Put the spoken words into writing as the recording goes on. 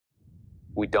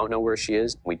We don't know where she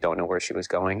is, we don't know where she was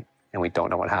going, and we don't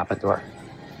know what happened to her.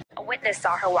 A witness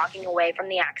saw her walking away from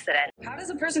the accident. How does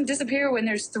a person disappear when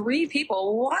there's 3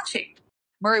 people watching?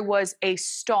 Murray was a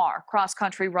star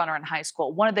cross-country runner in high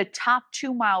school, one of the top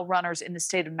 2-mile runners in the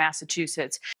state of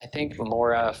Massachusetts. I think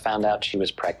Laura found out she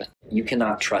was pregnant. You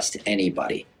cannot trust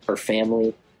anybody. Her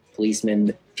family,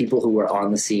 policemen, people who were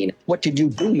on the scene. What did you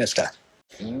do, mister?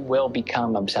 You will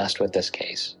become obsessed with this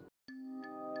case.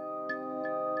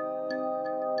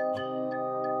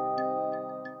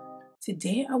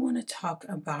 Today, I want to talk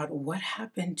about what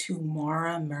happened to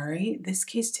Maura Murray. This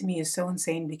case to me is so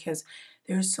insane because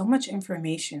there's so much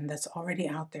information that's already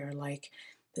out there, like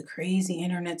the crazy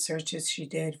internet searches she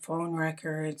did, phone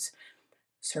records,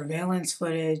 surveillance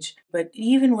footage. But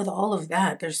even with all of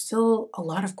that, there's still a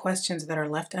lot of questions that are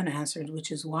left unanswered,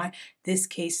 which is why this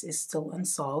case is still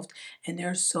unsolved. And there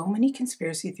are so many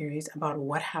conspiracy theories about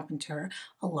what happened to her.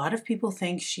 A lot of people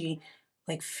think she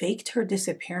faked her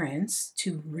disappearance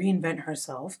to reinvent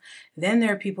herself. Then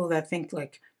there are people that think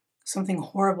something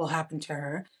horrible happened to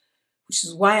her, which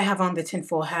is why I have on the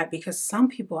tinfoil hat, because some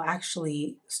people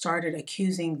actually started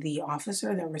accusing the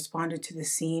officer that responded to the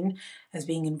scene as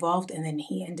being involved, and then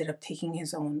he ended up taking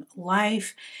his own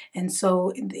life. And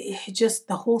so the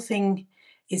whole thing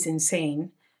is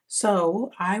insane.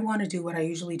 So I want to do what I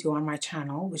usually do on my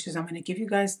channel, which is I'm going to give you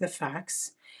guys the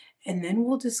facts, and then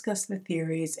we'll discuss the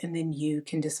theories, and then you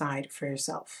can decide for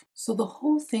yourself. So the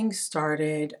whole thing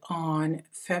started on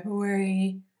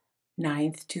February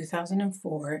 9th,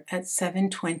 2004 at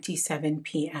 7:27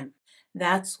 p.m.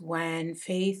 That's when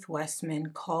Faith Westman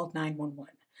called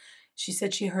 911. She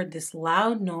said she heard this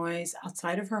loud noise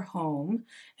outside of her home,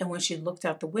 and when she looked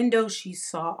out the window, she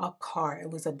saw a car. It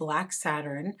was a black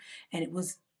Saturn, and it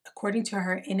was, according to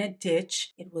her, in a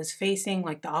ditch. It was facing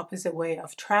the opposite way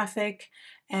of traffic,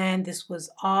 and this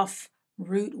was off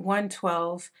Route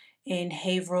 112 in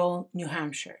Haverhill, New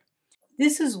Hampshire.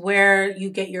 This is where you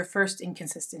get your first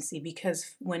inconsistency,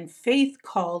 because when Faith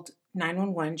called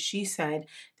 911, she said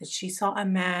that she saw a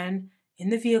man in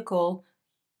the vehicle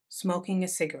smoking a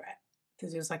cigarette.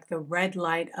 There's the red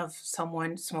light of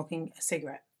someone smoking a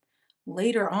cigarette.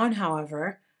 Later on,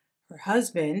 however, her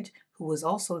husband, who was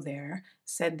also there,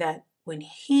 said that when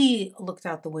he looked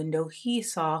out the window, he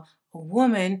saw a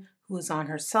woman who was on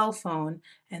her cell phone,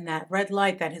 and that red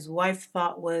light that his wife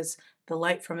thought was the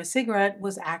light from a cigarette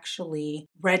was actually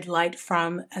red light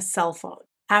from a cell phone.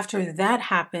 After that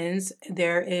happens,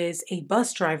 there is a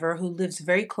bus driver who lives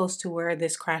very close to where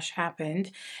this crash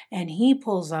happened, and he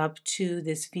pulls up to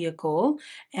this vehicle,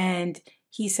 and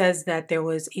he says that there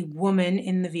was a woman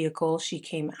in the vehicle. She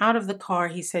came out of the car.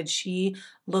 He said she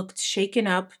looked shaken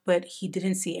up, but he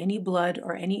didn't see any blood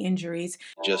or any injuries.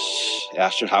 Just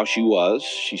asked her how she was.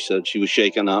 She said she was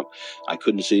shaken up. I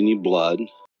couldn't see any blood.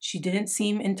 She didn't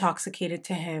seem intoxicated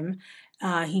to him.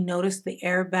 He noticed the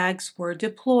airbags were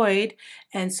deployed,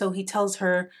 and so he tells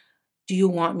her, "Do you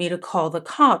want me to call the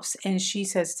cops?" And she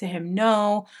says to him,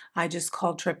 "No, I just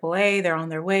called AAA. They're on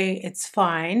their way. It's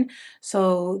fine."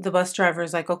 So the bus driver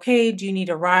is like, "Okay, do you need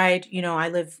a ride? I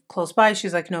live close by."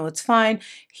 She's like, "No, it's fine."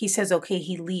 He says, okay,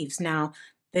 he leaves. Now,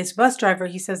 this bus driver,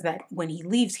 he says that when he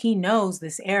leaves, he knows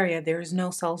this area. There is no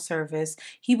cell service.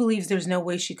 He believes there's no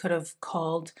way she could have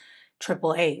called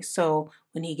AAA. So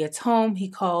when he gets home, he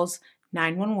calls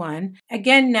 911.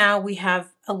 Again, now we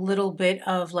have a little bit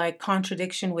of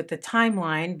contradiction with the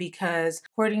timeline, because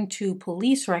according to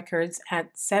police records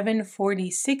at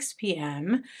 7:46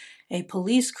 p.m., a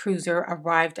police cruiser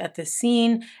arrived at the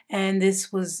scene, and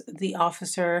this was the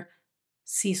officer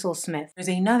Cecil Smith. There's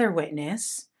another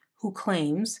witness who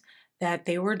claims that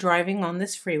they were driving on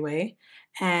this freeway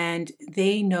and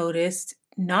they noticed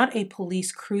not a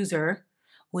police cruiser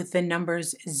with the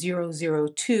numbers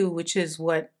 002, which is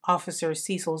what Officer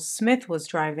Cecil Smith was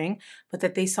driving, but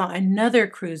that they saw another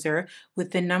cruiser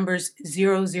with the numbers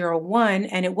 001,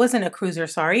 and it wasn't a cruiser,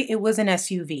 sorry, it was an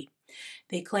SUV.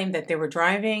 They claimed that they were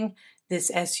driving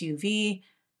this SUV,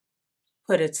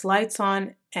 put its lights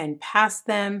on, and passed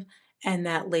them, and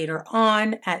that later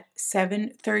on at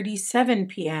 7:37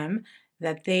 p.m.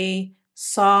 that they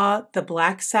saw the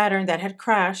black Saturn that had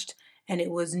crashed, and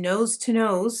it was nose to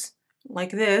nose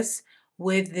like this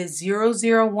with the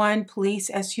 001 police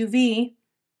SUV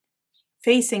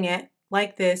facing it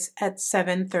like this at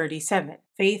 7:37.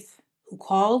 Faith, who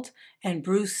called, and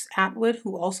Bruce Atwood,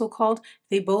 who also called,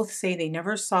 they both say they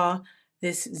never saw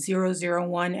this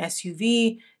 001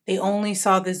 SUV. They only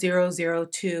saw the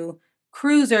 002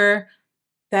 cruiser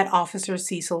that Officer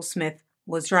Cecil Smith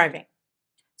was driving.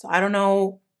 So I don't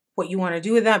know what you want to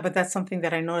do with that, but that's something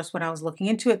that I noticed when I was looking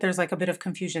into it. There's like a bit of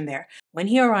confusion there. When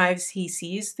he arrives, he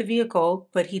sees the vehicle,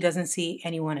 but he doesn't see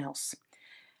anyone else.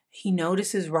 He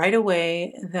notices right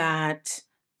away that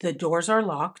the doors are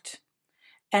locked.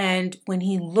 And when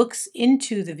he looks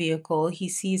into the vehicle, he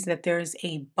sees that there's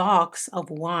a box of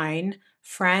wine,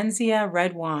 Franzia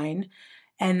red wine,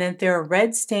 and that there are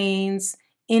red stains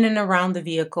in and around the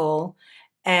vehicle.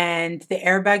 And the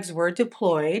airbags were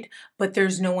deployed, but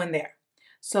there's no one there.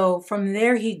 So from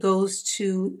there, he goes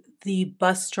to the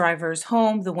bus driver's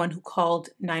home, the one who called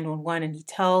 911, and he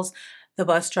tells the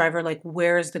bus driver, like,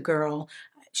 where's the girl?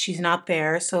 She's not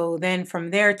there. So then from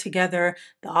there together,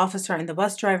 the officer and the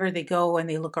bus driver, they go and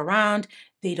they look around.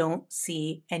 They don't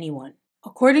see anyone.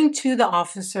 According to the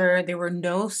officer, there were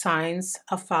no signs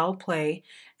of foul play,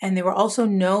 and there were also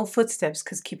no footsteps,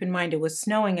 because keep in mind, it was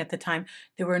snowing at the time.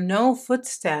 There were no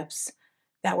footsteps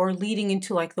that were leading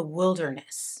into like the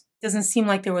wilderness. Doesn't seem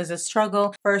like there was a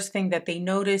struggle. First thing that they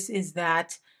notice is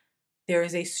that there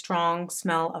is a strong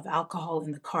smell of alcohol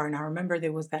in the car. Now remember,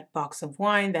 there was that box of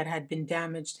wine that had been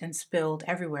damaged and spilled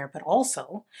everywhere, but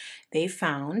also they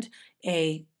found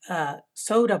a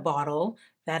soda bottle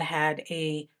that had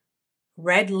a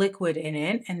red liquid in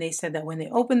it, and they said that when they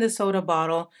opened the soda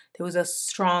bottle, there was a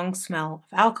strong smell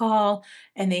of alcohol,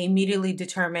 and they immediately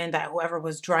determined that whoever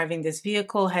was driving this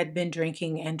vehicle had been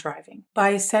drinking and driving.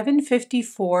 By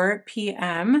 7:54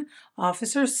 p.m.,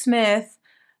 Officer Smith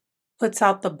puts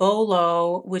out the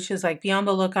bolo, which is like be on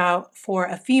the lookout for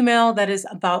a female that is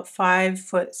about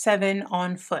 5'7"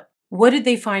 on foot. What did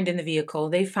they find in the vehicle?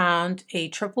 They found a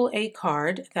AAA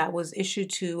card that was issued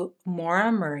to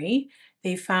Maura Murray.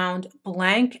 They found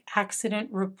blank accident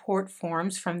report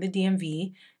forms from the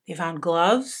DMV. They found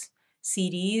gloves,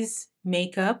 CDs,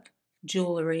 makeup,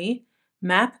 jewelry,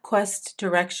 MapQuest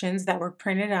directions that were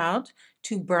printed out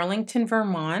to Burlington,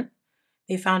 Vermont.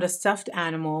 They found a stuffed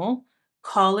animal,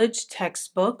 college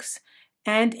textbooks,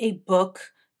 and a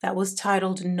book that was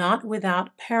titled Not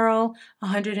Without Peril,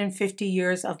 150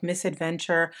 Years of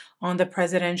Misadventure on the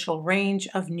Presidential Range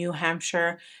of New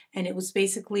Hampshire. And it was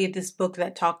basically this book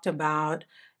that talked about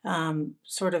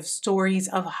sort of stories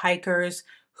of hikers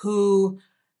who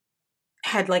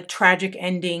had like tragic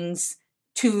endings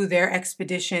to their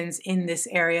expeditions in this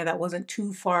area that wasn't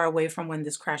too far away from when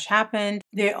this crash happened.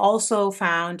 They also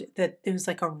found that there was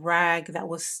like a rag that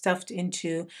was stuffed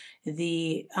into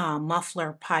the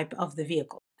muffler pipe of the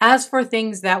vehicle. As for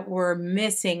things that were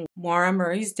missing, Maura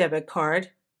Murray's debit card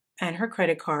and her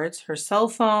credit cards, her cell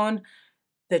phone,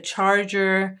 the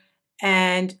charger,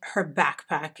 and her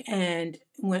backpack. And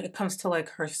when it comes to like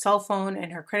her cell phone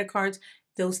and her credit cards,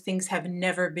 those things have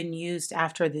never been used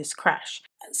after this crash.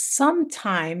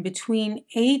 Sometime between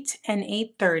 8 and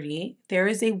 8:30, there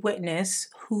is a witness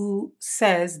who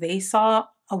says they saw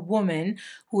a woman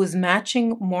who was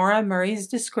matching Maura Murray's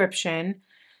description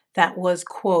that was,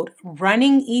 quote,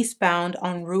 running eastbound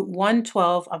on Route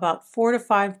 112 about 4 to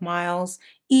 5 miles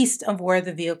east of where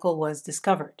the vehicle was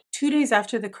discovered. 2 days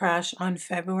after the crash, on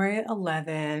February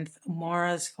 11th,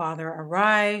 Maura's father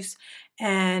arrives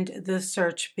and the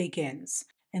search begins.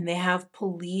 And they have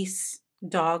police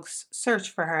dogs search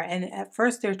for her. And at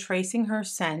first, they're tracing her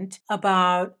scent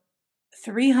about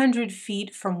 300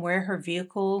 feet from where her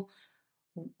vehicle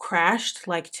crashed,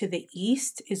 like to the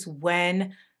east, is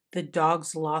when the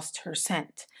dogs lost her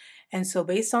scent. And so,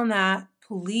 based on that,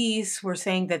 police were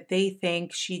saying that they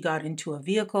think she got into a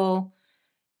vehicle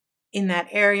in that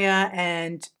area,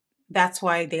 and that's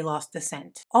why they lost the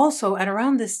scent. Also, at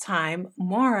around this time,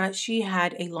 Maura, she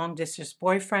had a long distance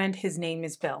boyfriend. His name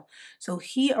is Bill. So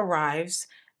he arrives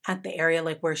at the area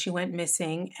like where she went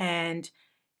missing, and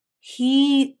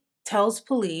he tells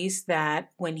police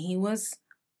that when he was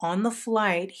on the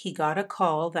flight, he got a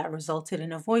call that resulted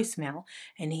in a voicemail.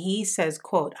 And he says,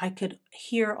 quote, I could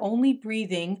hear only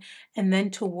breathing. And then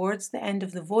towards the end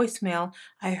of the voicemail,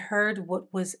 I heard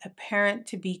what was apparent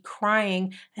to be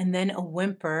crying and then a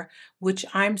whimper, which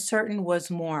I'm certain was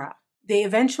Maura. They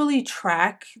eventually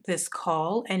track this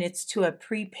call, and it's to a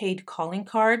prepaid calling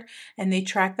card. And they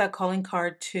track that calling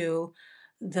card to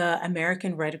the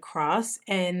American Red Cross.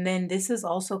 And then this is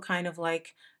also kind of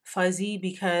like fuzzy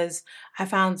because I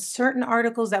found certain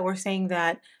articles that were saying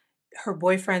that her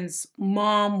boyfriend's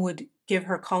mom would give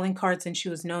her calling cards and she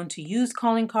was known to use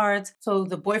calling cards. So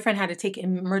the boyfriend had to take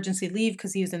emergency leave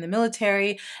because he was in the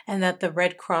military, and that the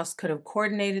Red Cross could have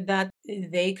coordinated that.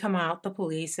 They come out, the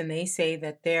police, and they say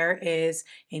that there is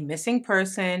a missing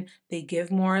person. They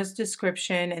give Maura's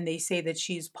description and they say that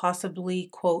she's possibly,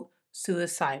 quote,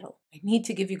 suicidal. I need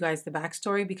to give you guys the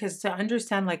backstory because to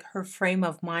understand like her frame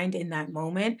of mind in that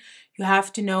moment, you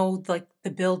have to know like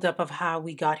the buildup of how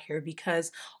we got here.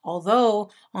 Because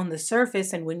although on the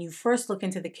surface and when you first look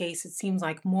into the case, it seems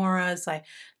like Maura is like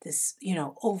this,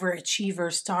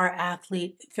 overachiever, star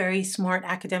athlete, very smart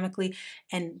academically,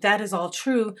 and that is all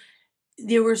true.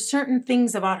 There were certain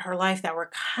things about her life that were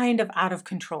kind of out of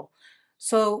control.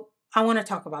 So I want to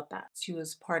talk about that. She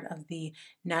was part of the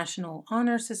National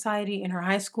Honor Society in her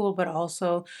high school, but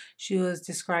also she was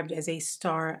described as a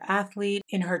star athlete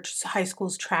in her high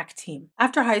school's track team.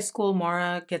 After high school,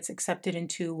 Mara gets accepted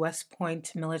into West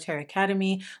Point Military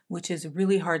Academy, which is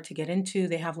really hard to get into.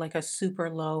 They have like a super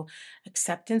low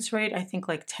acceptance rate, I think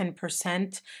like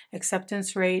 10%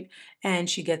 acceptance rate. And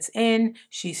she gets in,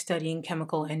 she's studying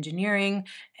chemical engineering.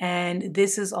 And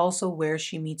this is also where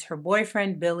she meets her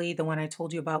boyfriend, Billy, the one I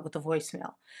told you about with the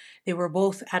voicemail. They were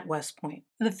both at West Point.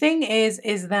 The thing is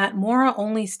that Maura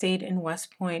only stayed in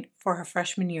West Point for her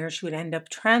freshman year. She would end up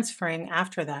transferring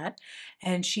after that.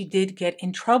 And she did get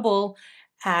in trouble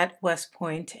at West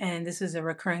Point, and this is a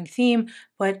recurring theme,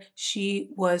 but she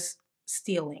was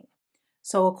stealing.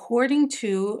 So according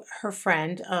to her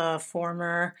friend, a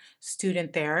former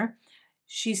student there,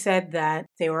 she said that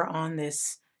they were on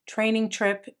this training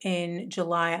trip in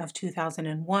July of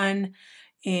 2001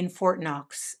 in Fort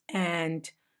Knox,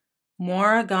 and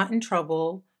Maura got in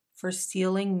trouble for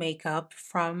stealing makeup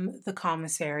from the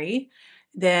commissary,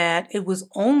 that it was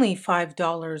only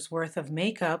 $5 worth of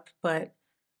makeup, but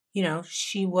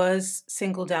she was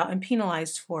singled out and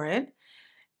penalized for it.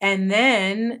 And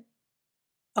then,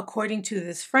 according to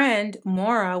this friend,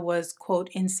 Maura was, quote,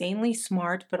 insanely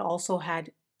smart, but also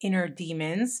had inner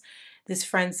demons. This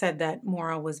friend said that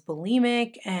Maura was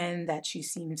bulimic and that she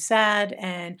seemed sad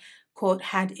and, quote,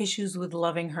 had issues with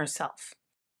loving herself.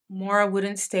 Maura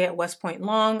wouldn't stay at West Point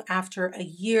long. After a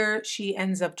year, she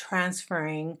ends up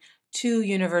transferring to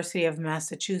University of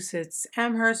Massachusetts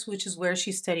Amherst, which is where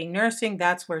she's studying nursing.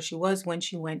 That's where she was when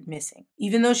she went missing.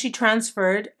 Even though she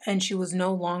transferred and she was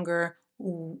no longer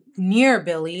near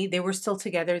Billy, they were still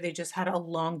together. They just had a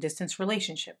long distance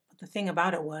relationship. But the thing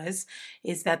about it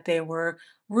is that there were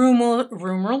rumors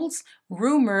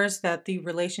that the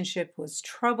relationship was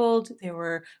troubled. There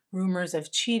were rumors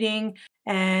of cheating.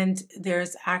 And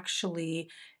there's actually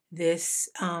this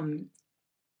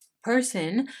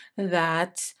person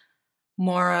that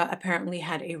Maura apparently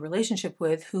had a relationship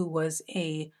with who was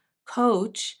a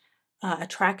coach, a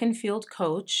track and field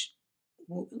coach.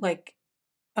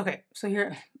 Okay, so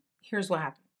here's what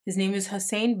happened. His name is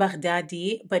Hussein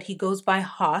Baghdadi, but he goes by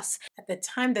Haas. At the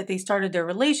time that they started their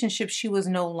relationship, she was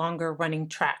no longer running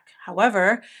track.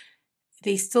 However,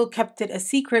 they still kept it a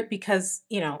secret because,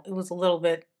 it was a little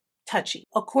bit touchy.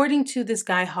 According to this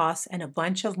guy Haas and a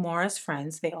bunch of Maura's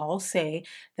friends, they all say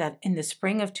that in the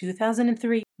spring of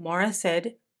 2003, Maura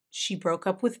said she broke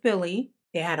up with Billy.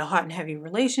 They had a hot and heavy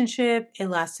relationship. It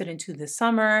lasted into the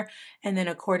summer. And then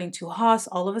according to Haas,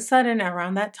 all of a sudden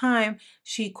around that time,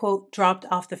 she, quote, dropped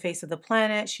off the face of the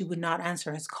planet. She would not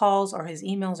answer his calls or his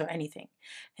emails or anything.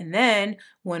 And then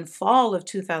when fall of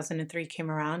 2003 came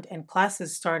around and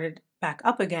classes started back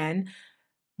up again,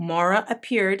 Maura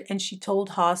appeared and she told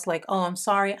Haas, like, oh, I'm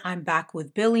sorry, I'm back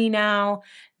with Billy now.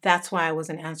 That's why I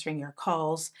wasn't answering your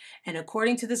calls. And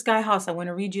according to this guy Haas, I want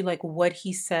to read you like what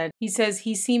he said. He says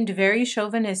he seemed very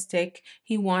chauvinistic.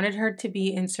 He wanted her to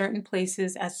be in certain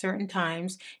places at certain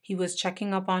times. He was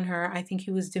checking up on her. I think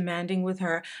he was demanding with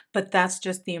her, but that's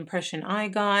just the impression I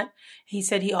got. He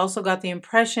said he also got the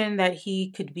impression that he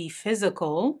could be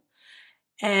physical,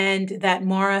 and that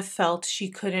Maura felt she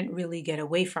couldn't really get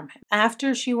away from him.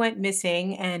 After she went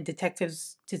missing and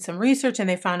detectives did some research and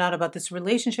they found out about this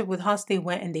relationship with Huss, they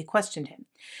went and they questioned him.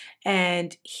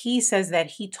 And he says that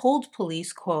he told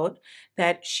police, quote,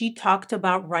 that she talked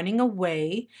about running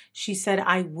away. She said,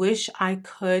 I wish I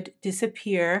could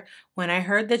disappear. When I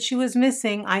heard that she was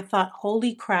missing, I thought,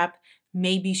 holy crap,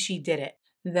 maybe she did it.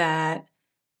 That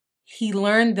he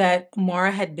learned that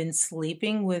Maura had been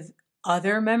sleeping with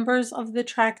other members of the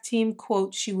track team.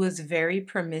 Quote, she was very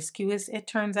promiscuous, it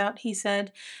turns out, he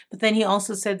said. But then he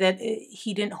also said that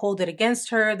he didn't hold it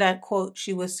against her, that, quote,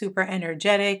 she was super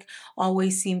energetic,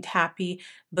 always seemed happy,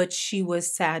 but she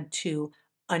was sad too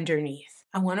underneath.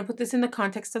 I want to put this in the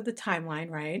context of the timeline,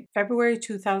 right? February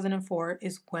 2004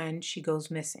 is when she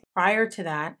goes missing. Prior to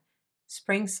that,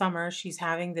 spring, summer, she's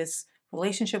having this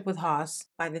relationship with Haas.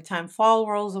 By the time fall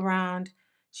rolls around,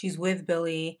 she's with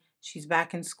Billy, she's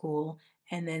back in school,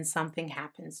 and then something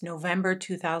happens. November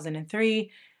 2003,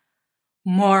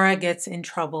 Maura gets in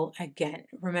trouble again.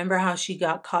 Remember how she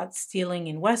got caught stealing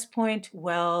in West Point?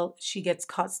 Well, she gets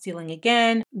caught stealing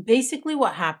again. Basically,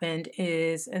 what happened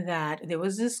is that there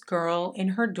was this girl in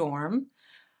her dorm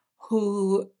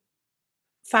who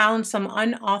found some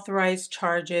unauthorized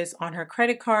charges on her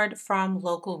credit card from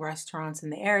local restaurants in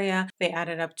the area. They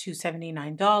added up to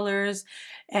 $79.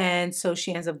 And so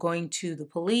she ends up going to the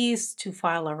police to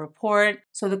file a report.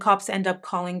 So the cops end up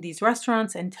calling these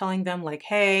restaurants and telling them, like,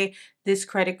 hey, this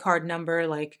credit card number,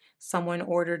 like, someone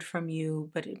ordered from you,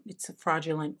 but it's a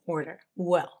fraudulent order.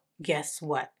 Well, guess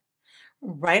what?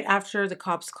 Right after the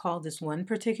cops called this one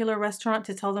particular restaurant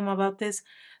to tell them about this,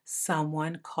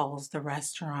 someone calls the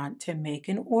restaurant to make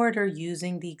an order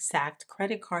using the exact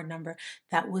credit card number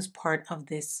that was part of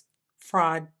this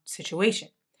fraud situation.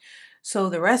 So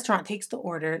the restaurant takes the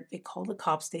order, they call the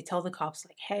cops, they tell the cops,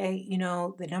 like, hey,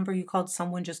 the number you called,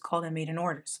 someone just called and made an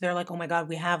order. So they're like, oh my God,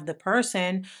 we have the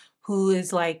person who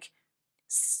is like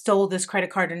stole this credit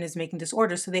card and is making this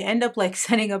order. So they end up like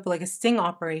setting up like a sting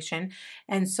operation.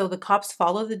 And so the cops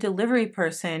follow the delivery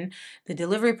person. The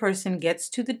delivery person gets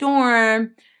to the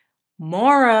dorm.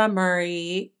 Maura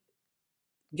Murray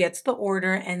gets the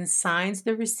order and signs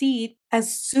the receipt.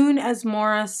 As soon as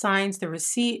Maura signs the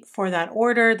receipt for that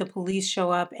order, the police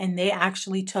show up and they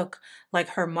actually took like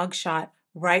her mugshot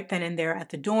right then and there at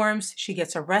the dorms. She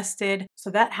gets arrested. So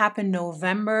that happened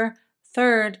November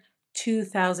 3rd,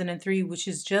 2003, which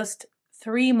is just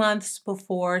 3 months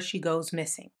before she goes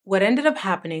missing. What ended up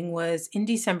happening was in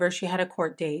December, she had a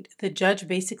court date. The judge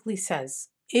basically says,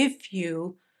 if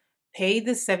you pay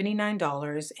the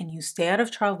 $79 and you stay out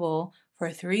of trouble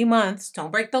for 3 months,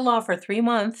 don't break the law for 3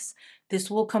 months, this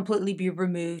will completely be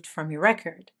removed from your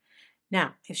record.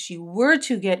 Now, if she were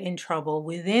to get in trouble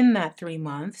within that 3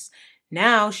 months,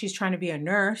 now she's trying to be a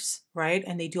nurse, right?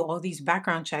 And they do all these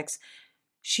background checks.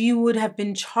 She would have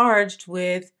been charged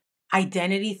with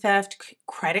identity theft,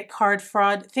 credit card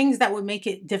fraud, things that would make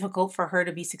it difficult for her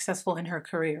to be successful in her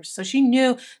career. So she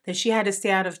knew that she had to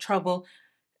stay out of trouble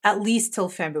at least till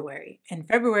February. And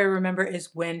February, remember,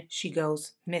 is when she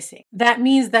goes missing. That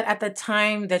means that at the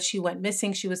time that she went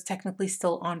missing, she was technically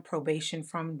still on probation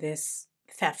from this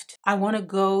theft. I want to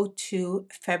go to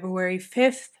February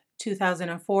 5th,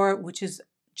 2004, which is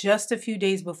just a few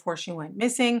days before she went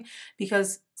missing,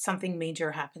 because something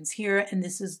major happens here. And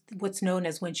this is what's known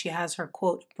as when she has her,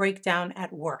 quote, breakdown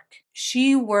at work.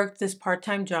 She worked this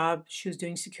part-time job. She was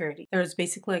doing security. There's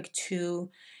basically like two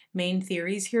main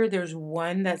theories here. There's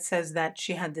one that says that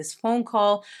she had this phone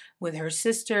call with her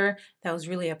sister that was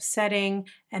really upsetting,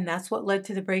 and that's what led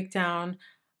to the breakdown.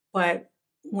 But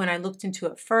when I looked into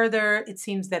it further, it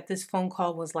seems that this phone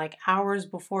call was like hours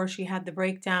before she had the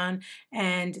breakdown,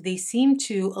 and they seem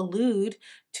to allude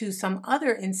to some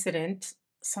other incident,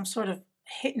 some sort of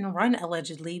hit and run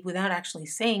allegedly, without actually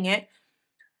saying it.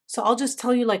 So I'll just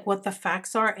tell you like what the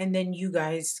facts are, and then you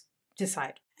guys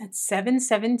decide. At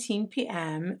 7:17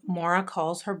 p.m., Maura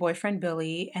calls her boyfriend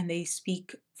Billy and they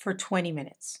speak for 20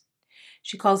 minutes.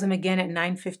 She calls him again at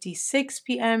 9:56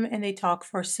 p.m. and they talk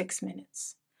for 6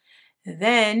 minutes.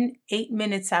 Then, 8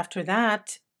 minutes after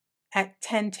that, at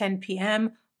 10:10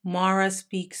 p.m., Maura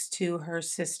speaks to her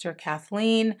sister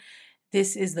Kathleen.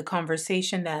 This is the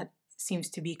conversation that seems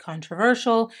to be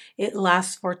controversial. It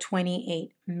lasts for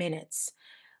 28 minutes.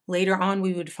 Later on,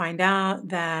 we would find out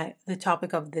that the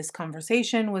topic of this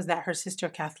conversation was that her sister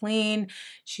Kathleen,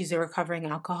 she's a recovering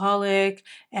alcoholic,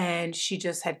 and she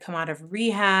just had come out of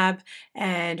rehab,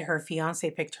 and her fiance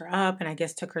picked her up and I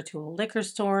guess took her to a liquor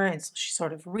store, and so she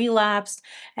sort of relapsed,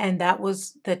 and that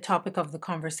was the topic of the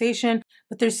conversation.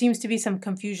 But there seems to be some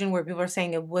confusion where people are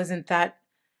saying it wasn't that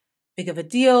big of a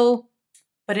deal.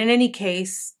 But in any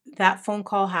case, that phone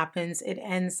call happens. It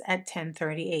ends at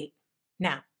 10:38.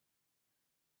 Now,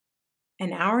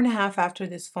 an hour and a half after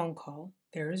this phone call,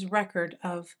 there is record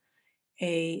of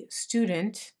a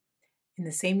student in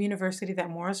the same university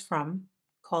that Maura's from,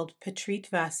 called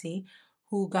Petrit Vasi,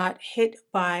 who got hit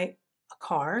by a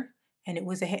car, and it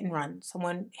was a hit and run.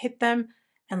 Someone hit them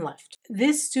and left.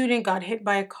 This student got hit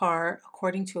by a car,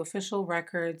 according to official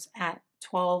records, at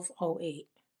 12:08.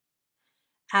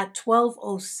 At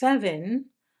 12:07,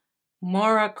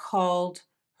 Maura called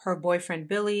her boyfriend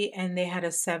Billy and they had a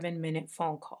 7-minute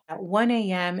phone call. At 1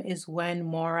 a.m. is when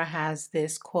Maura has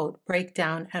this, quote,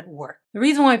 breakdown at work. The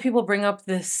reason why people bring up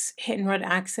this hit and run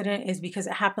accident is because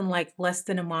it happened like less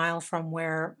than a mile from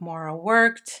where Maura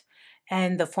worked,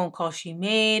 and the phone call she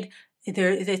made,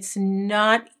 it's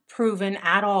not proven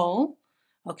at all.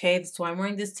 Okay, that's why I'm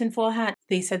wearing this tinfoil hat.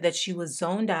 They said that she was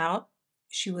zoned out.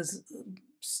 She was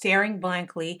staring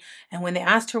blankly. And when they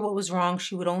asked her what was wrong,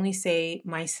 she would only say,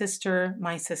 "My sister,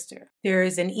 my sister." There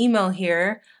is an email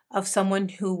here of someone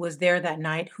who was there that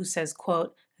night who says,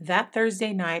 quote, "That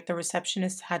Thursday night, the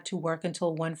receptionist had to work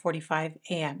until 1:45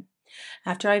 a.m.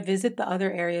 After I visit the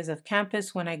other areas of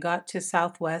campus, when I got to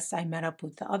Southwest, I met up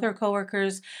with the other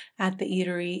coworkers at the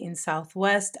eatery in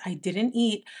Southwest. I didn't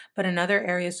eat, but another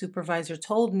area supervisor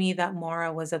told me that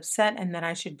Maura was upset and that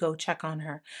I should go check on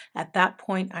her. At that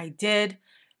point, I did.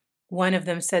 One of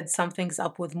them said something's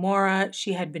up with Maura.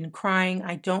 She had been crying.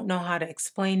 I don't know how to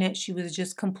explain it. She was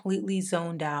just completely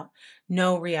zoned out.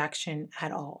 No reaction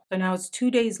at all." So now it's 2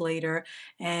 days later,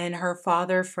 and her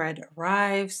father, Fred,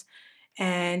 arrives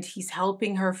and he's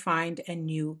helping her find a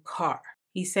new car.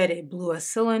 He said it blew a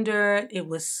cylinder, it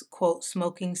was, quote,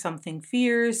 smoking something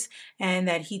fierce, and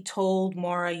that he told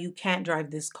Maura, "You can't drive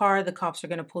this car. The cops are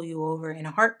going to pull you over in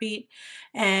a heartbeat."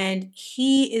 And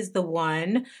he is the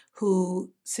one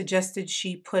who suggested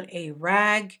she put a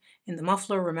rag in the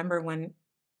muffler. Remember when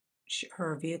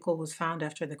her vehicle was found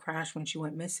after the crash when she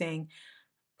went missing?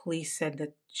 Police said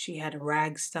that she had a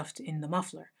rag stuffed in the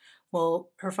muffler. Well,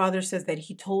 her father says that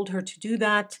he told her to do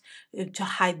that to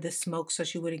hide the smoke so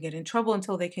she wouldn't get in trouble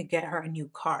until they could get her a new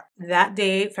car. That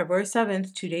day, February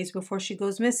 7th, 2 days before she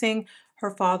goes missing,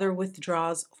 her father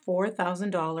withdraws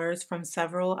 $4,000 from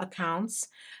several accounts,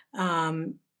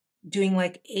 um, doing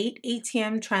like 8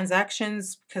 ATM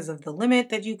transactions because of the limit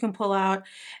that you can pull out.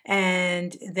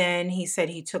 And then he said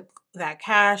he took that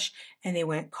cash and they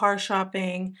went car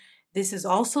shopping. This is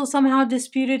also somehow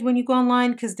disputed when you go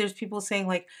online because there's people saying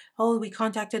like, "Oh, we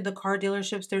contacted the car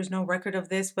dealerships. There's no record of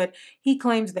this." But he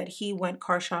claims that he went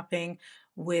car shopping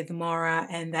with Mara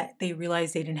and that they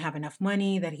realized they didn't have enough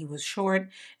money, that he was short.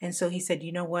 And so he said,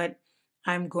 "You know what?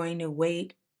 I'm going to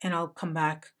wait and I'll come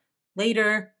back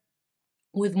later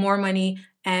with more money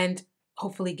and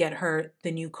hopefully get her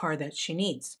the new car that she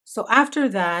needs." So after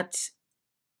that,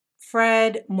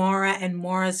 Fred, Maura, and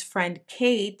Maura's friend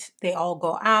Kate, they all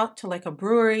go out to like a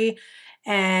brewery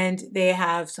and they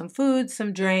have some food,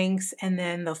 some drinks, and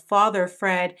then the father,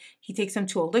 Fred, he takes them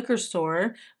to a liquor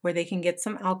store where they can get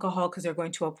some alcohol because they're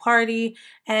going to a party.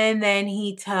 And then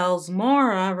he tells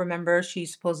Maura, remember, she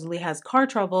supposedly has car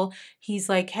trouble. He's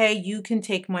like, "Hey, you can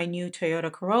take my new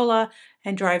Toyota Corolla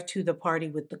and drive to the party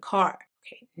with the car."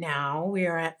 Okay, now we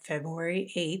are at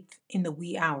February 8th in the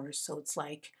wee hours. So it's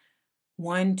like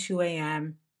 1, 2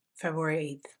 a.m., February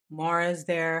 8th. Mara's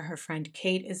there, her friend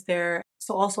Kate is there.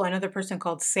 So also another person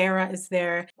called Sarah is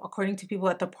there. According to people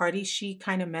at the party, she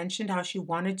kind of mentioned how she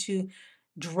wanted to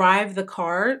drive the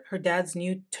car, her dad's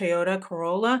new Toyota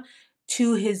Corolla,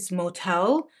 to his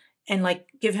motel and like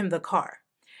give him the car.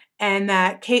 And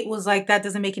that Kate was like, "That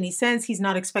doesn't make any sense. He's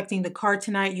not expecting the car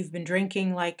tonight. You've been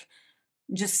drinking. Like,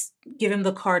 just give him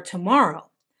the car tomorrow."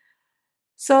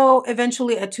 So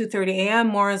eventually at 2:30 a.m.,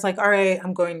 Maura's like, "All right,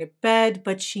 I'm going to bed,"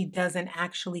 but she doesn't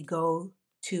actually go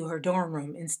to her dorm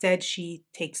room. Instead, she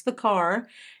takes the car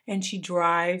and she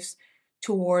drives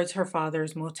towards her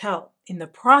father's motel. In the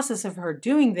process of her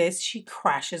doing this, she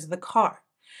crashes the car.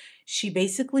 She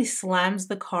basically slams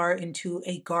the car into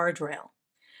a guardrail.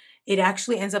 It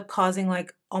actually ends up causing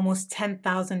like almost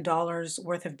 $10,000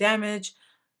 worth of damage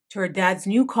to her dad's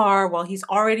new car while he's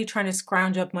already trying to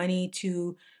scrounge up money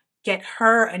to get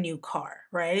her a new car,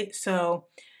 right? So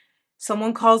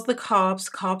someone calls the cops,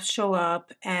 cops show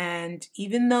up, and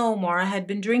even though Mara had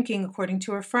been drinking, according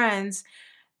to her friends,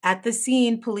 at the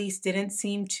scene, police didn't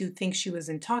seem to think she was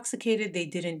intoxicated. They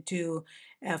didn't do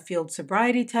a field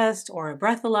sobriety test or a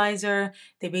breathalyzer.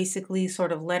 They basically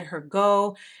sort of let her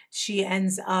go. She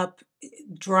ends up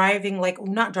driving, like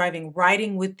not driving,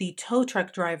 riding with the tow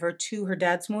truck driver to her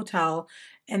dad's motel,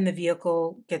 and the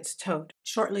vehicle gets towed.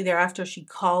 Shortly thereafter, she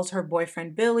calls her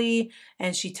boyfriend Billy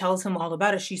and she tells him all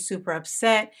about it. She's super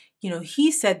upset. You know,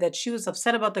 he said that she was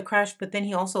upset about the crash, but then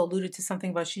he also alluded to something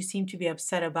about she seemed to be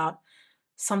upset about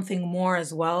something more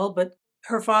as well. But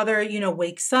her father,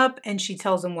 wakes up and she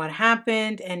tells him what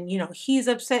happened. And, he's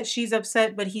upset, she's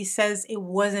upset, but he says it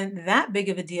wasn't that big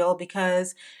of a deal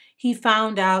because he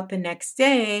found out the next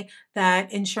day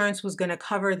that insurance was going to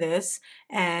cover this.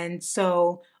 And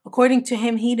so, according to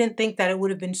him, he didn't think that it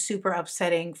would have been super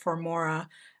upsetting for Maura.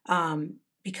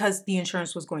 Because the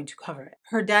insurance was going to cover it.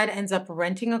 Her dad ends up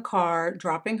renting a car,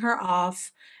 dropping her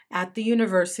off at the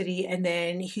university, and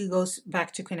then he goes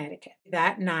back to Connecticut.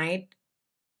 That night,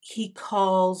 he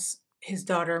calls his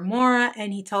daughter Maura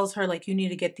and he tells her, like, "You need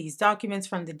to get these documents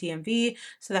from the DMV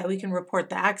so that we can report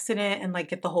the accident and like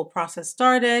get the whole process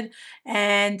started."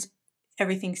 And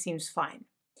everything seems fine.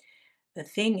 The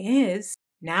thing is,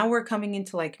 Now we're coming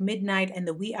into like midnight and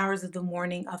the wee hours of the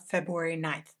morning of February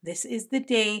 9th. This is the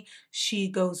day she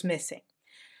goes missing.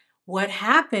 What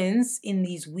happens in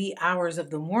these wee hours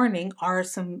of the morning are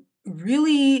some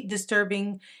really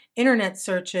disturbing internet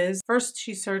searches. First,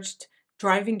 she searched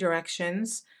driving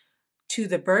directions to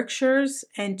the Berkshires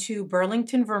and to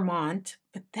Burlington, Vermont,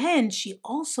 but then she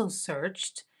also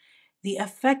searched the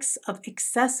effects of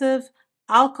excessive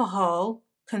alcohol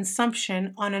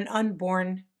consumption on an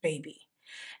unborn baby.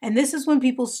 And this is when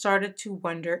people started to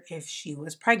wonder if she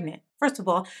was pregnant. First of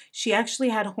all, she actually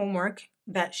had homework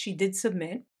that she did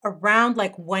submit. Around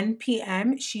like 1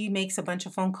 p.m., she makes a bunch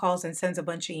of phone calls and sends a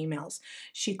bunch of emails.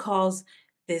 She calls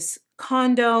this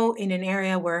condo in an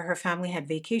area where her family had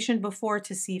vacationed before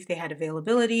to see if they had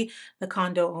availability. The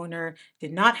condo owner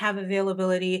did not have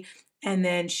availability. And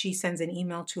then she sends an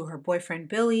email to her boyfriend,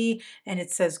 Billy, and it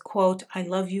says, quote, "I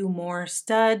love you more,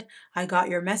 stud. I got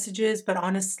your messages, but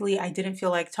honestly, I didn't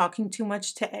feel like talking too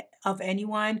much of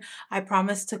anyone. I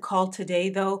promise to call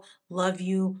today, though. Love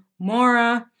you,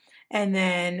 Mora." And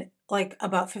then, like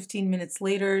about 15 minutes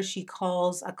later, she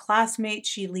calls a classmate.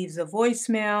 She leaves a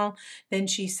voicemail. Then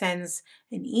she sends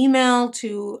an email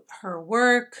to her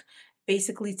work,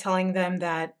 basically telling them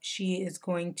that she is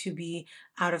going to be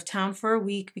out of town for a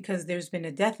week because there's been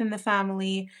a death in the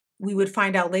family. We would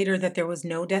find out later that there was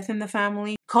no death in the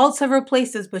family. Called several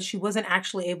places, but she wasn't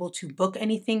actually able to book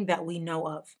anything that we know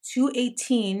of.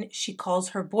 2:18, she calls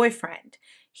her boyfriend.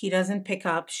 He doesn't pick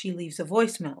up. She leaves a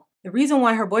voicemail. The reason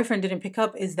why her boyfriend didn't pick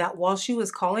up is that while she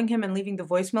was calling him and leaving the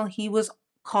voicemail, he was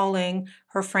calling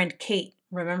her friend Kate.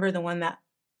 Remember the one that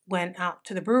went out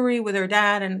to the brewery with her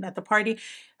dad and at the party?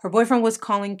 Her boyfriend was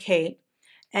calling Kate.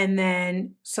 And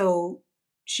then, so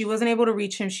she wasn't able to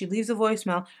reach him. She leaves a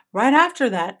voicemail. Right after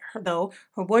that,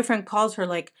 her boyfriend calls her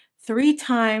like 3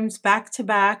 times back to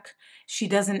back. She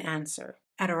doesn't answer.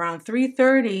 At around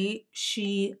 3:30,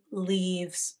 she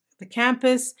leaves the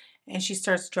campus and she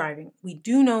starts driving. We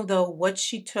do know, though, what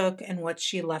she took and what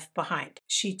she left behind.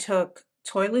 She took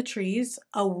toiletries,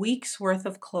 a week's worth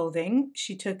of clothing.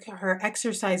 She took her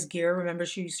exercise gear. Remember,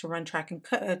 she used to run track and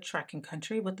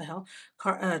country. What the hell?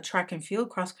 Track and field,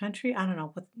 cross country. I don't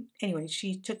know. But anyway,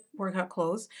 she took workout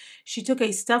clothes. She took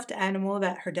a stuffed animal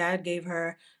that her dad gave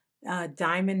her, a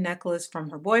diamond necklace from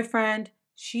her boyfriend.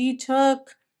 She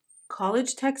took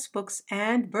college textbooks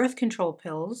and birth control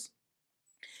pills.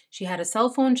 She had a cell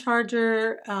phone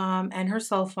charger and her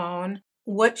cell phone.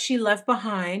 What she left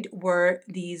behind were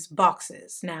these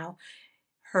boxes. Now,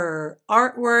 her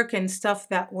artwork and stuff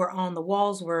that were on the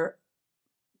walls were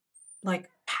like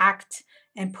packed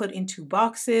and put into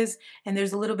boxes. And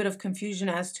there's a little bit of confusion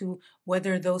as to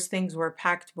whether those things were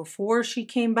packed before she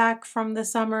came back from the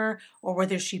summer or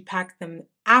whether she packed them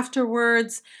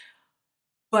afterwards.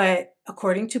 But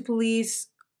according to police,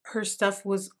 her stuff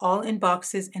was all in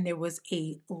boxes, and there was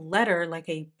a letter, like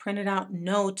a printed out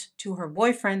note to her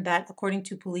boyfriend that, according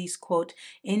to police, quote,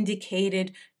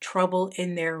 indicated trouble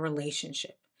in their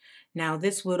relationship. Now,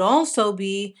 this would also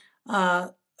be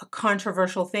a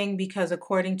controversial thing because,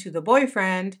 according to the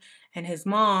boyfriend and his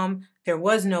mom, there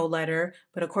was no letter,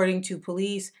 but according to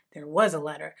police, there was a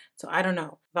letter. So I don't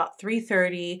know. About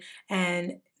 3:30,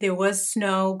 and there was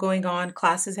snow going on.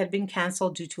 Classes had been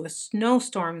canceled due to a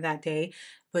snowstorm that day,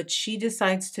 but she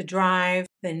decides to drive.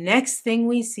 The next thing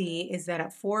we see is that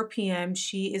at 4 p.m.,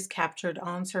 she is captured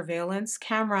on surveillance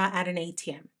camera at an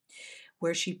ATM,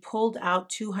 where she pulled out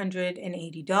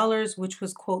 $280, which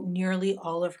was, quote, nearly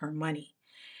all of her money.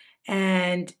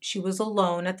 And she was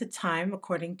alone at the time,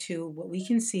 according to what we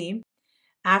can see.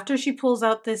 After she pulls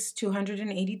out this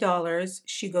 $280,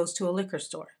 she goes to a liquor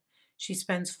store. She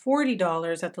spends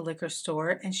 $40 at the liquor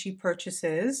store and she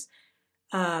purchases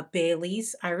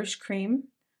Bailey's Irish Cream,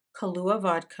 Kahlua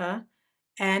vodka,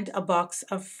 and a box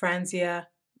of Franzia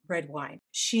red wine.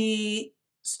 She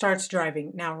starts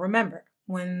driving. Now remember,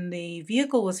 when the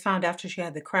vehicle was found after she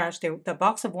had the crash, the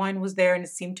box of wine was there and it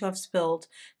seemed to have spilled.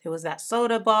 There was that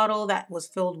soda bottle that was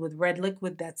filled with red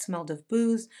liquid that smelled of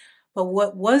booze. But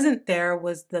what wasn't there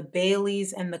was the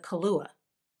Baileys and the Kahlua.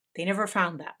 They never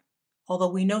found that, although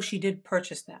we know she did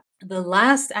purchase that. The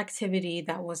last activity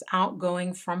that was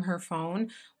outgoing from her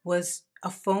phone was a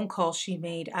phone call she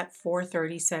made at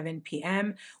 4:37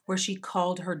 p.m. where she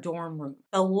called her dorm room.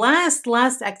 The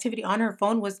last activity on her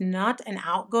phone was not an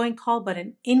outgoing call, but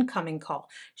an incoming call.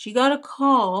 She got a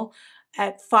call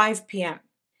at 5 p.m.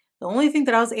 The only thing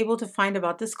that I was able to find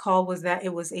about this call was that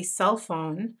it was a cell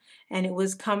phone and it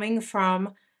was coming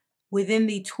from within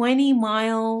the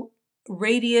 20-mile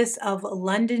radius of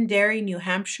Londonderry, New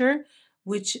Hampshire,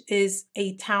 which is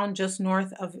a town just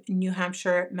north of New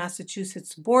Hampshire,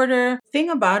 Massachusetts border. Thing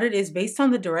about it is, based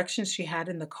on the directions she had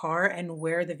in the car and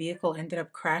where the vehicle ended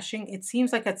up crashing, it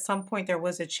seems like at some point there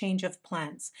was a change of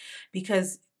plans,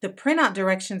 because the printout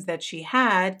directions that she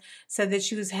had said that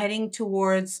she was heading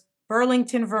towards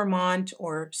Burlington, Vermont,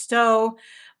 or Stowe,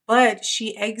 but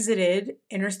she exited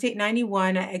Interstate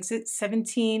 91 at exit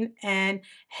 17 and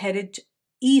headed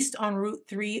east on Route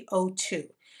 302.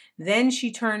 Then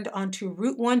she turned onto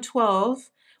Route 112,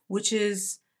 which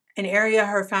is an area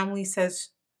her family says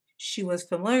she was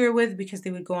familiar with because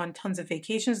they would go on tons of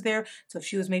vacations there. So if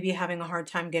she was maybe having a hard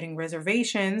time getting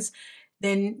reservations,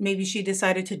 then maybe she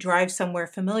decided to drive somewhere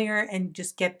familiar and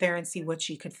just get there and see what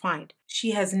she could find.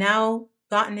 She has now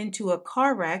gotten into a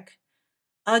car wreck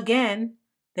again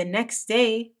the next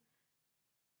day,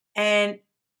 and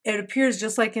it appears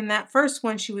just like in that first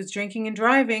one, she was drinking and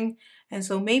driving. And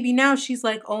so maybe now she's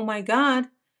like, oh my God,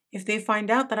 if they find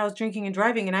out that I was drinking and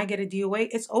driving and I get a DUA,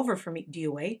 it's over for me.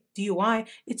 DUI,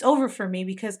 it's over for me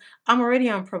because I'm already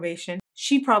on probation.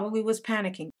 She probably was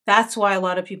panicking. That's why a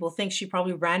lot of people think she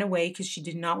probably ran away because she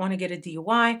did not want to get a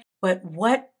DUI. But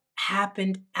what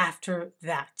happened after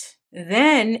that?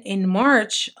 Then in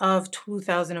March of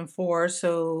 2004,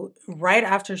 so right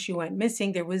after she went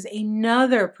missing, there was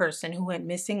another person who went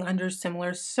missing under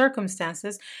similar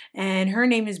circumstances, and her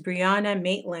name is Brianna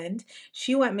Maitland.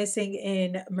 She went missing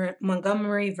in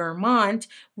Montgomery, Vermont,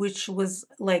 which was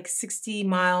like 60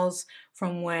 miles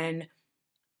from when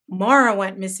Mara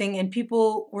went missing, and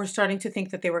people were starting to think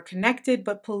that they were connected,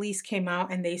 but police came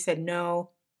out and they said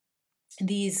no,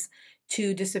 these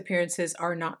two disappearances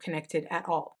are not connected at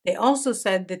all. They also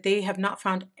said that they have not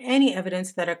found any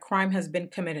evidence that a crime has been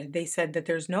committed. They said that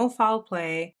there's no foul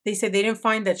play. They said they didn't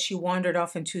find that she wandered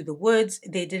off into the woods.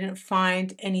 They didn't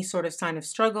find any sort of sign of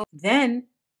struggle. Then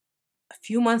a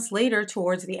few months later,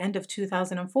 towards the end of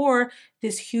 2004,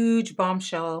 this huge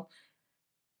bombshell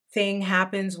thing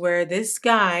happens where this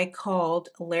guy called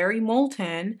Larry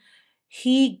Moulton,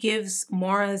 he gives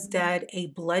Maura's dad a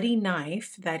bloody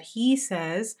knife that he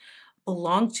says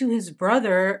belonged to his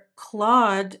brother,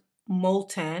 Claude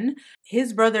Moulton.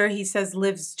 His brother, he says,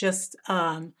 lives just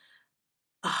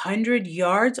 100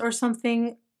 yards or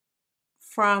something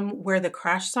from where the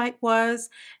crash site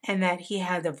was, and that he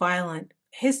had a violent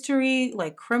history,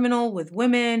 like criminal with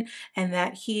women, and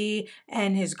that he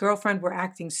and his girlfriend were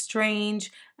acting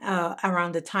strange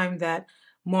around the time that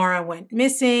Maura went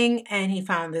missing, and he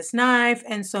found this knife.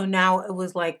 And so now it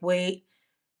was like, wait,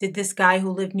 did this guy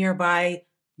who lived nearby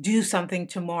do something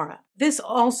to Maura? This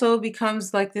also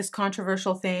becomes like this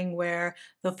controversial thing where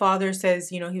the father says,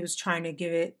 he was trying to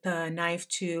give the knife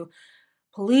to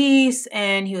police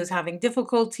and he was having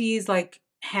difficulties like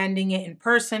handing it in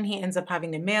person. He ends up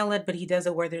having to mail it, but he does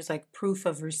it where there's like proof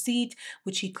of receipt,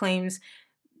 which he claims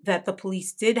that the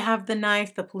police did have the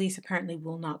knife. The police apparently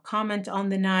will not comment on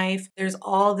the knife. There's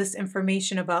all this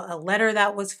information about a letter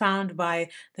that was found by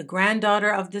the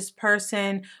granddaughter of this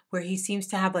person, where he seems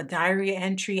to have a diary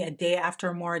entry a day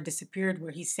after Maura disappeared, where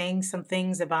he's saying some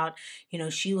things about,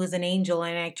 she was an angel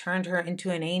and I turned her into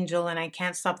an angel and I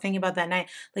can't stop thinking about that night.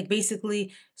 Like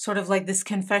basically sort of like this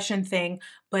confession thing,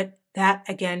 but that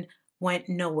again went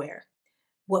nowhere.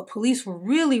 What police were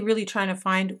really, really trying to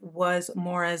find was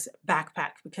Maura's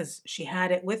backpack, because she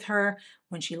had it with her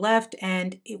when she left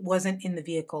and it wasn't in the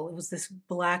vehicle. It was this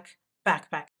black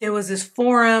backpack. There was this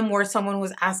forum where someone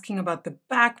was asking about the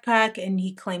backpack and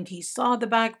he claimed he saw the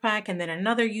backpack, and then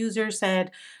another user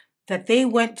said that they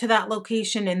went to that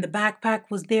location and the backpack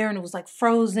was there and it was like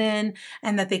frozen,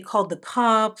 and that they called the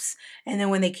cops, and then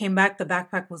when they came back the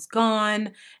backpack was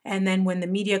gone. And then when the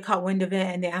media caught wind of it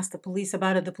and they asked the police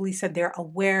about it, the police said they're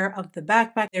aware of the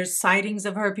backpack. There's sightings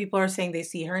of her. People are saying they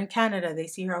see her in Canada, they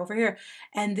see her over here.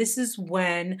 And this is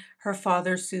when her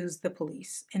father sues the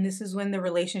police, and this is when the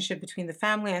relationship between the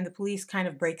family and the police kind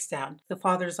of breaks down. The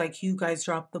father's like, you guys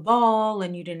dropped the ball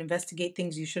and you didn't investigate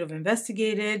things you should have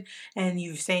investigated, and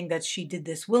you're saying that she did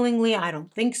this willingly. I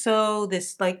don't think so.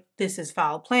 This is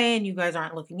foul play and you guys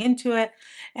aren't looking into it.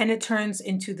 And it turns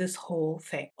into this whole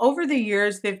thing. Over the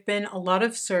years, there've been a lot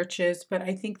of searches, but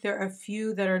I think there are a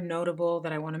few that are notable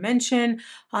that I want to mention.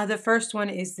 The first one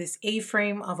is this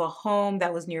A-frame of a home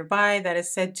that was nearby that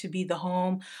is said to be the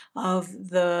home of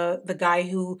the guy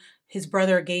who his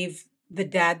brother gave the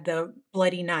dad the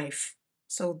bloody knife.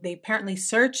 So they apparently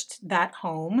searched that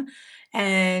home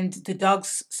and the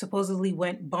dogs supposedly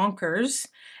went bonkers.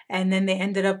 And then they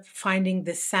ended up finding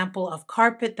this sample of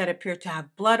carpet that appeared to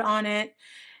have blood on it.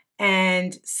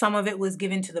 And some of it was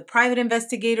given to the private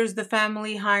investigators the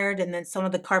family hired. And then some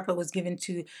of the carpet was given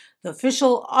to the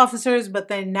official officers. But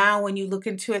then now when you look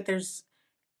into it, there's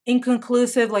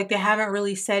inconclusive. Like, they haven't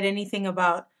really said anything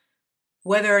about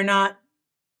whether or not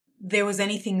there was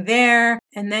anything there.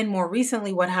 And then more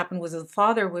recently, what happened was the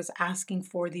father was asking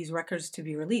for these records to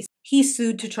be released. He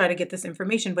sued to try to get this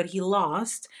information, but he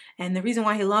lost. And the reason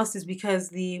why he lost is because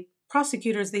the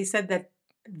prosecutors, they said that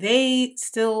they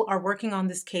still are working on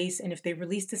this case. And if they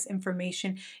release this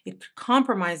information, it could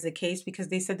compromise the case, because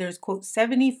they said there's, quote,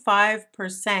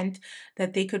 75%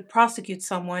 that they could prosecute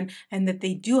someone, and that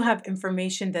they do have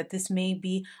information that this may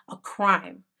be a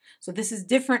crime. So this is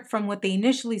different from what they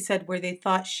initially said, where they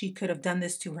thought she could have done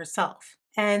this to herself.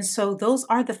 And so those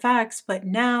are the facts, but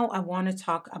now I want to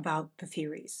talk about the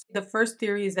theories. The first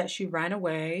theory is that she ran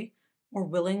away or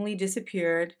willingly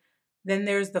disappeared. Then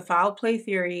there's the foul play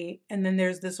theory, and then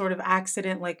there's the sort of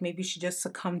accident, like maybe she just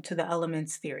succumbed to the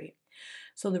elements theory.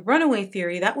 So the runaway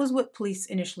theory, that was what police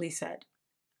initially said.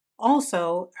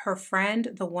 Also, her friend,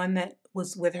 the one that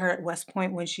was with her at West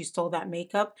Point when she stole that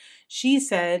makeup, she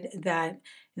said that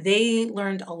they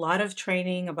learned a lot of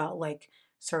training about like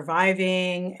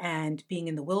surviving and being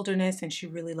in the wilderness, and she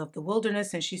really loved the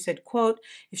wilderness. And she said, quote,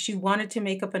 if she wanted to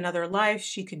make up another life,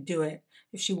 she could do it.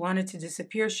 If she wanted to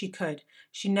disappear, she could.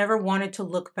 She never wanted to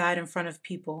look bad in front of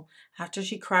people. After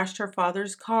she crashed her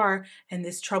father's car and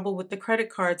this trouble with the credit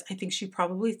cards, I think she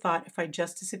probably thought if I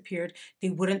just disappeared, they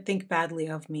wouldn't think badly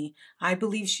of me. I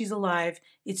believe she's alive.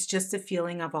 It's just a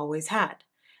feeling I've always had.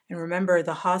 And remember,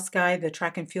 the Haas guy, the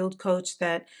track and field coach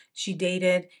that she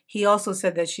dated, he also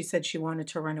said that she said she wanted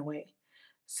to run away.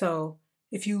 So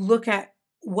if you look at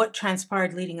what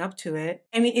transpired leading up to it,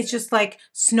 I mean, it's just like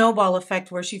snowball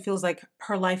effect, where she feels like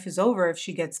her life is over if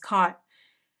she gets caught.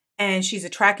 And she's a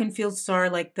track and field star,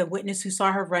 like the witness who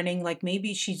saw her running, like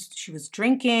maybe she was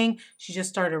drinking, she just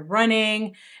started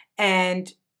running.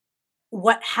 And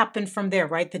what happened from there,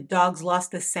 right? The dogs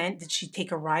lost the scent. Did she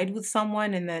take a ride with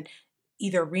someone and then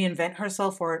either reinvent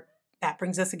herself, or that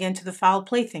brings us again to the foul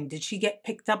play thing? Did she get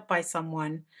picked up by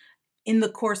someone in the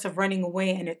course of running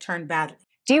away and it turned badly?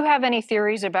 Do you have any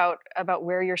theories about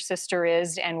where your sister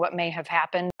is and what may have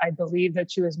happened? I believe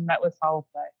that she was met with foul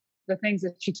play. The things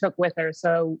that she took with her.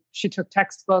 So she took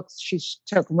textbooks, she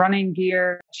took running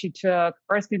gear, she took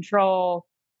birth control,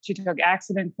 she took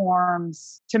accident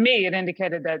forms. To me, it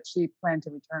indicated that she planned to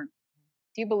return.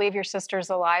 Do you believe your sister's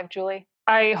alive, Julie?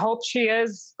 I hope she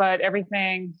is, but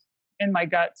everything in my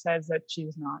gut says that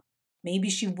she's not. Maybe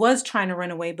she was trying to run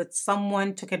away, but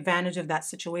someone took advantage of that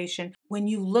situation. When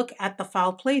you look at the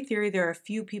foul play theory, there are a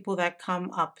few people that come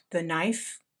up. The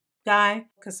knife guy,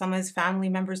 because some of his family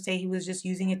members say he was just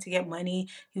using it to get money.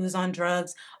 He was on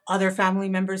drugs. Other family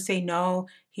members say no,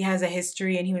 he has a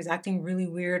history and he was acting really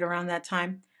weird around that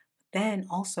time. Then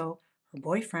also her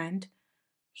boyfriend,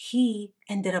 he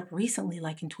ended up recently,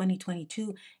 like in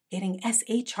 2022, getting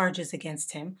SA charges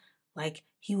against him. Like,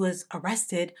 he was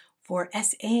arrested for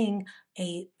SAing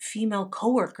a female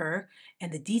coworker,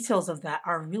 and the details of that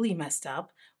are really messed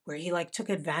up, where he like took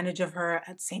advantage of her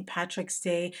at St. Patrick's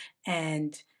Day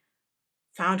and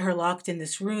found her locked in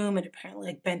this room and apparently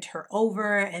like bent her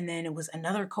over, and then it was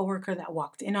another coworker that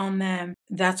walked in on them.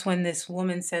 That's when this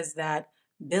woman says that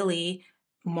Billy,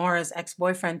 Maura's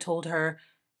ex-boyfriend, told her,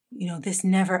 you know, this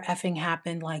never effing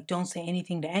happened. Like, don't say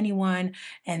anything to anyone.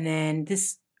 And then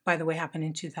this, by the way, happened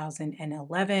in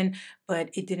 2011, but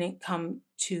it didn't come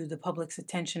to the public's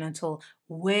attention until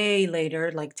way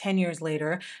later, like 10 years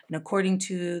later. And according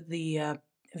to the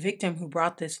victim who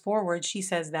brought this forward, she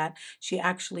says that she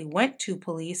actually went to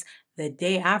police the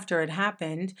day after it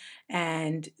happened,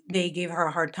 and they gave her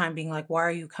a hard time, being like, why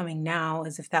are you coming now?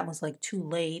 As if that was like too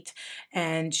late.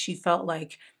 And she felt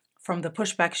like, from the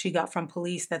pushback she got from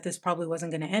police, that this probably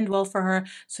wasn't going to end well for her,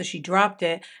 so she dropped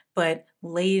it. But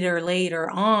later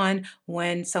on,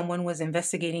 when someone was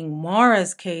investigating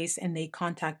Maura's case and they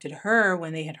contacted her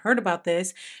when they had heard about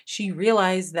this, she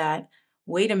realized that,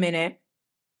 wait a minute,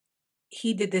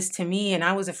 he did this to me and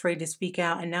I was afraid to speak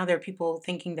out, and now there are people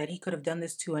thinking that he could have done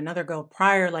this to another girl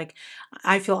prior. Like,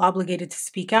 I feel obligated to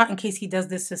speak out in case he does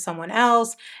this to someone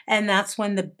else. And that's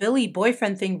when the Billy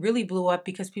boyfriend thing really blew up,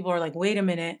 because people are like, wait a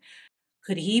minute,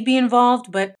 could he be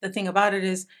involved? But the thing about it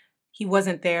is, he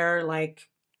wasn't there. Like,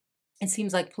 it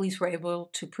seems like police were able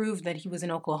to prove that he was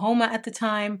in Oklahoma at the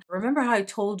time. Remember how I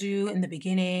told you in the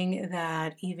beginning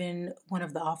that even one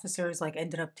of the officers like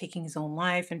ended up taking his own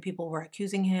life and people were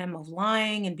accusing him of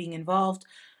lying and being involved?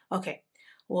 Okay,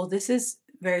 well, this is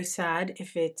very sad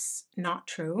if it's not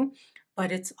true,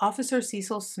 but it's Officer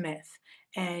Cecil Smith,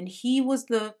 and he was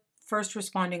the first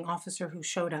responding officer who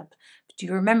showed up. But do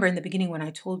you remember in the beginning when I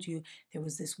told you there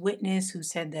was this witness who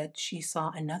said that she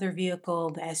saw another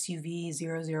vehicle, the SUV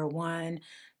 001,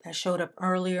 that showed up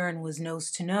earlier and was nose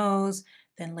to nose?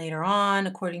 Then later on,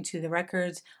 according to the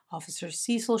records, Officer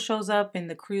Cecil shows up in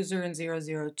the cruiser in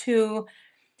 002.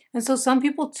 And so some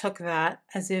people took that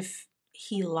as if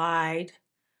he lied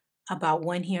about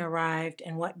when he arrived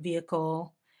and what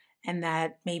vehicle, and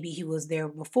that maybe he was there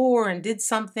before and did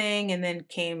something and then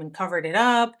came and covered it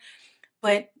up.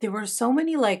 But there were so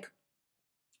many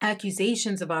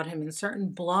accusations about him in certain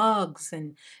blogs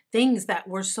and things that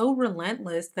were so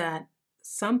relentless that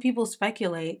some people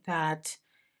speculate that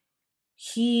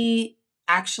he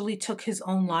actually took his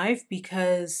own life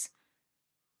because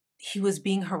he was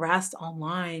being harassed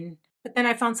online. But then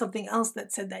I found something else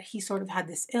that said that he sort of had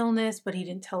this illness, but he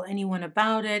didn't tell anyone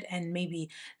about it. And maybe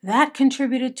that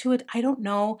contributed to it. I don't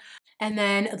know. And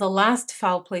then the last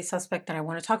foul play suspect that I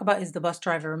want to talk about is the bus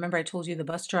driver. Remember, I told you the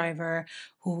bus driver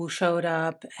who showed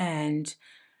up and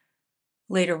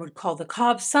later would call the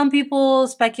cops. Some people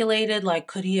speculated, like,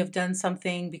 could he have done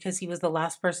something because he was the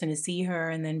last person to see her?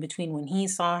 And then between when he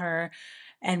saw her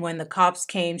and when the cops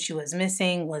came, she was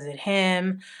missing. Was it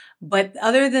him? But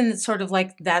other than sort of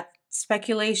like that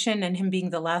speculation and him being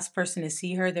the last person to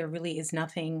see her, there really is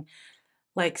nothing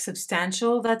like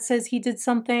substantial that says he did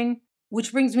something.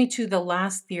 Which brings me to the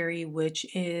last theory, which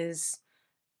is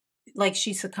like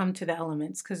she succumbed to the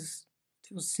elements because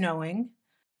it was snowing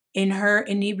in her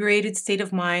inebriated state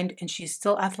of mind, and she's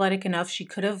still athletic enough, she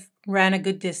could have ran a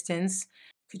good distance.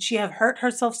 Could she have hurt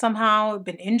herself somehow,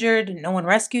 been injured, and no one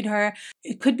rescued her?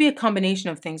 It could be a combination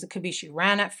of things. It could be she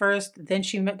ran at first, then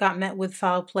she got met with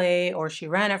foul play, or she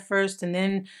ran at first and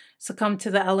then succumbed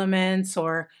to the elements,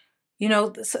 or,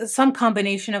 some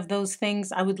combination of those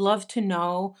things. I would love to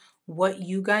know what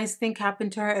you guys think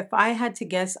happened to her. If I had to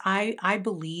guess, I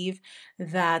believe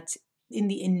that in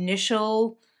the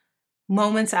initial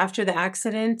moments after the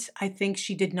accident, I think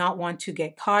she did not want to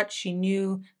get caught. She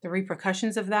knew the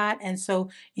repercussions of that. And so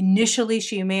initially,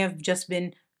 she may have just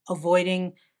been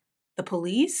avoiding the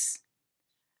police.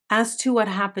 As to what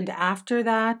happened after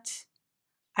that,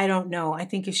 I don't know. I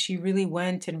think if she really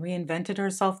went and reinvented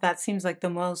herself, that seems like the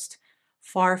most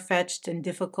far-fetched and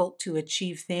difficult to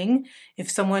achieve thing. If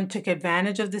someone took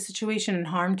advantage of the situation and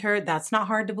harmed her, that's not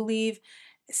hard to believe.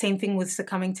 Same thing with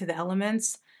succumbing to the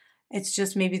elements. It's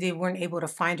just maybe they weren't able to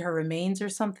find her remains or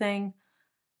something.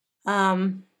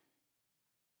 Um,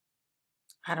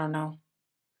 I don't know.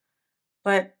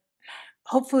 But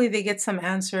hopefully they get some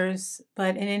answers.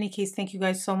 But in any case, thank you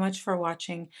guys so much for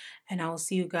watching, and I will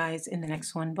see you guys in the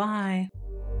next one. Bye.